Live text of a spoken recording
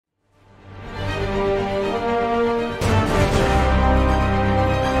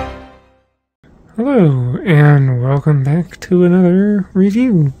Hello, and welcome back to another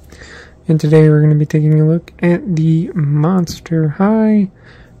review. And today we're going to be taking a look at the Monster High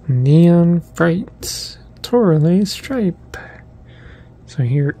Neon Frights Toralei stripe. So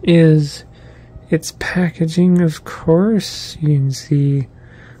here is its packaging, of course. You can see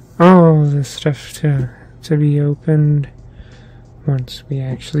all the stuff to be opened once we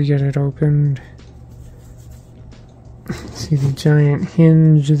actually get it opened. See the giant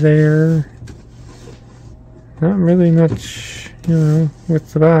hinge there. Not really much,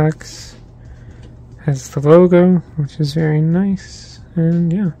 with the box. Has the logo, which is very nice,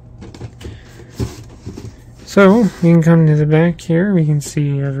 and yeah. So, we can come to the back here, we can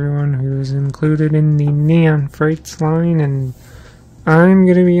see everyone who's included in the Neon Frights line, and I'm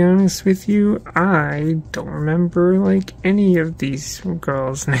gonna be honest with you, I don't remember, any of these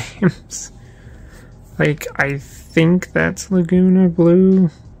girls' names. I think that's Laguna Blue.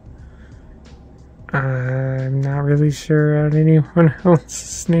 I'm not really sure on anyone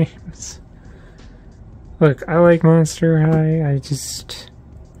else's names. Look, I like Monster High,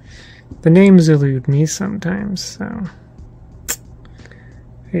 the names elude me sometimes, so.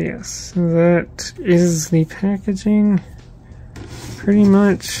 Yes, that is the packaging. Pretty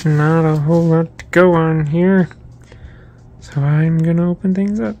much not a whole lot to go on here. So I'm gonna open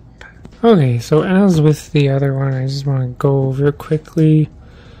things up. Okay, so as with the other one, I just want to go over quickly.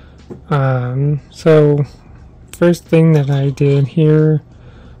 So first thing that I did here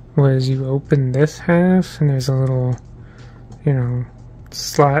was you open this half and there's a little,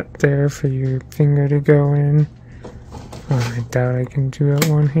 slot there for your finger to go in. I doubt I can do it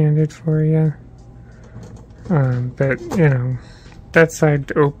one-handed for you. But, that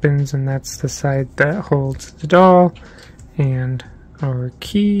side opens and that's the side that holds the doll and our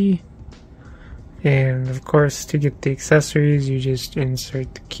key. And of course, to get the accessories, you just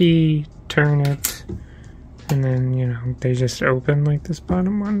insert the key, turn it, and then, they just open like this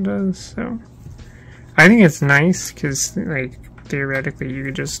bottom one does. So I think it's nice because, theoretically, you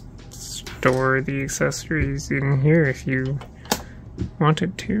could just store the accessories in here if you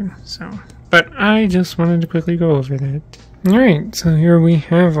wanted to. So, but I just wanted to quickly go over that. Alright, so here we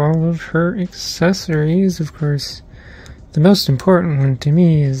have all of her accessories. Of course, the most important one to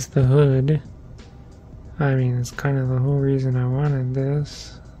me is the hood. I mean, it's kind of the whole reason I wanted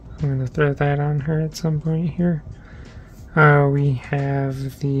this. I'm going to throw that on her at some point here. We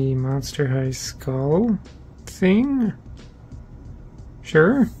have the Monster High skull thing.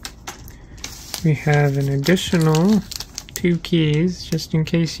 Sure. We have an additional 2 keys, just in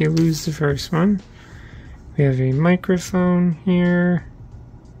case you lose the first one. We have a microphone here.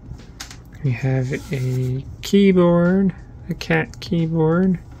 We have a keyboard, a cat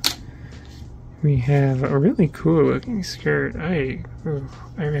keyboard. We have a really cool looking skirt. I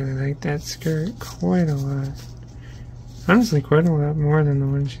really like that skirt quite a lot. Honestly, quite a lot more than the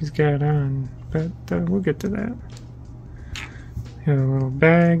one she's got on, but we'll get to that. We have a little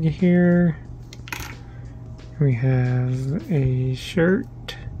bag here. We have a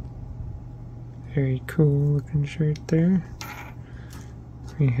shirt. Very cool looking shirt there.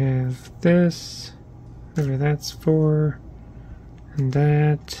 We have this, whatever that's for, and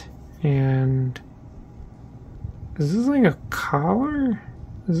that. And is this like a collar?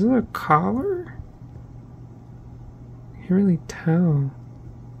 Is it a collar? I can't really tell.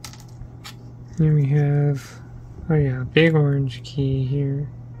 Then we have, oh yeah, a big orange key here.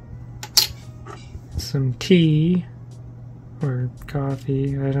 Some tea or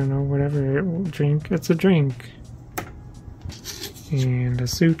coffee, I don't know, whatever it will drink. It's a drink. And a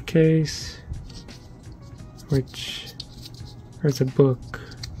suitcase, there's a book.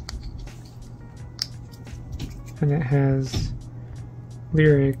 And it has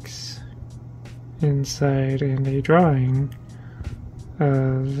lyrics inside and a drawing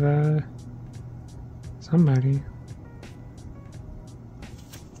of somebody.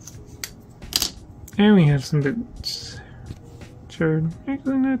 And we have some boots, which are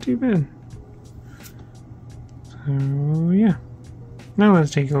actually not too bad. So yeah. Now let's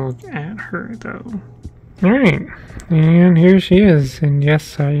take a look at her though. Alright, and here she is. And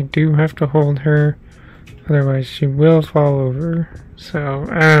yes, I do have to hold her. Otherwise she will fall over. So,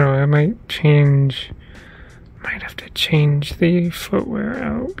 I don't know, I might have to change the footwear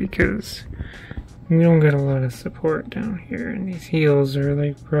out because we don't get a lot of support down here. And these heels are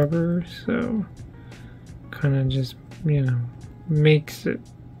like rubber, so kind of just, makes it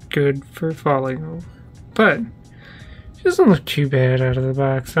good for falling over. But it doesn't look too bad out of the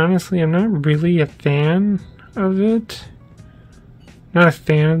box. Honestly, I'm not really a fan of it. Not a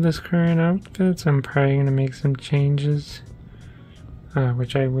fan of this current outfit, so I'm probably going to make some changes,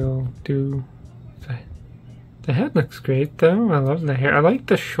 which I will do The head looks great though. I love the hair. I like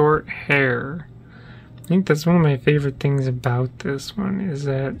the short hair. I think that's one of my favorite things about this one, is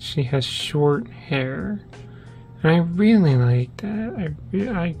that she has short hair. And I really like that.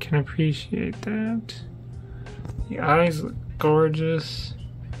 I can appreciate that. The eyes look gorgeous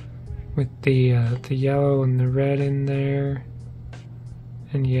with the yellow and the red in there.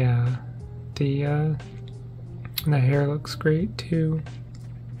 And yeah, the hair looks great too.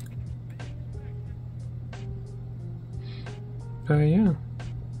 But yeah,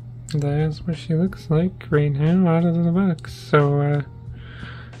 that's what she looks like right now out of the box. So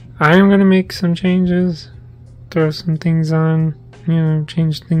I'm gonna make some changes, throw some things on, you know,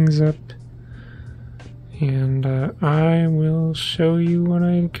 change things up, and I will show you what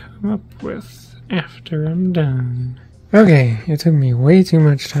I come up with after I'm done. Okay, it took me way too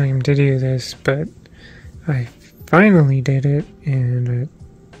much time to do this, but I finally did it, and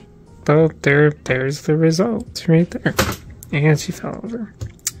well, there's the result right there. And she fell over.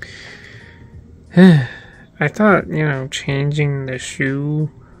 I thought, you know, changing the shoe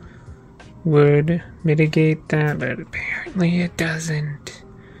would mitigate that, but apparently it doesn't.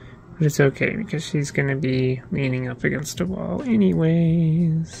 But it's okay, because she's gonna be leaning up against a wall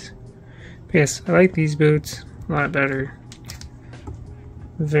anyways. But yes, I like these boots a lot better.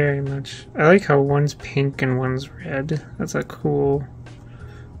 Very much. I like how one's pink and one's red. That's a cool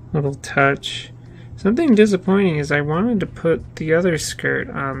little touch. Something disappointing is I wanted to put the other skirt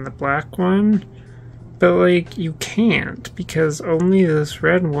on the black one, but like you can't, because only this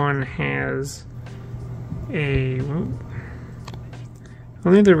red one has only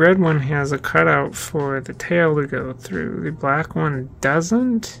the red one has a cutout for the tail to go through. The black one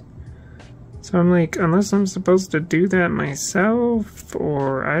doesn't. So I'm like, unless I'm supposed to do that myself,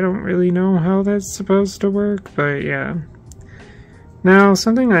 or I don't really know how that's supposed to work, but yeah. Now,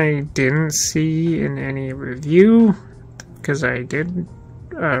 something I didn't see in any review, because I did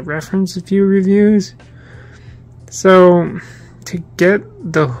reference a few reviews. So, to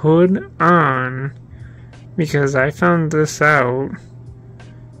get the hood on, because I found this out,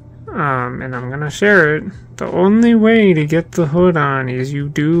 and I'm gonna share it, the only way to get the hood on is you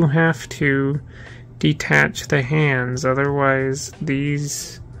do have to detach the hands, otherwise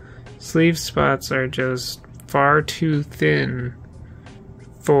these sleeve spots are just far too thin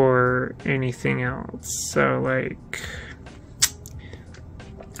for anything else. So like,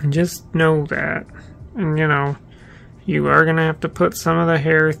 just know that. And you know, you are gonna have to put some of the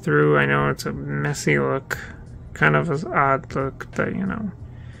hair through. I know it's a messy look, kind of an odd look, but you know.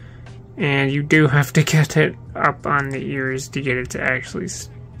 And you do have to get it up on the ears to get it to actually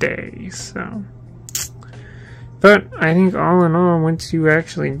stay, so. But I think all in all, once you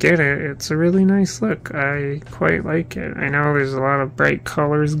actually get it, it's a really nice look. I quite like it. I know there's a lot of bright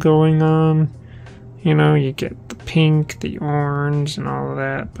colors going on. You know, you get the pink, the orange, and all of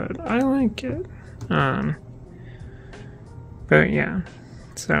that, but I like it. But yeah,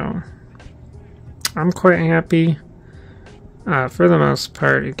 so I'm quite happy. For the most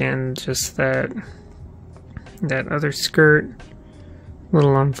part, again, just that other skirt, a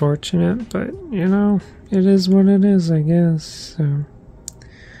little unfortunate, but you know, it is what it is, I guess. So,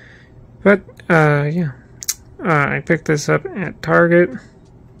 but yeah, I picked this up at Target.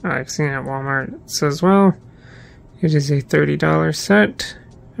 I've seen it at Walmart as well. It is a $30 set,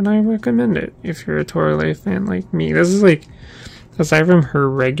 and I recommend it if you're a Toralei fan like me. This is like, aside from her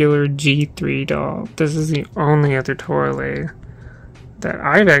regular G3 doll, this is the only other Toralei that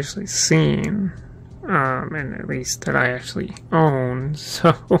I've actually seen, and at least that I actually own,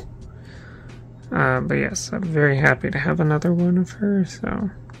 so, but yes, I'm very happy to have another one of her,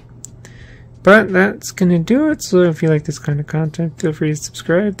 so. But that's gonna do it, so if you like this kind of content, feel free to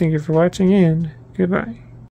subscribe. Thank you for watching, and goodbye.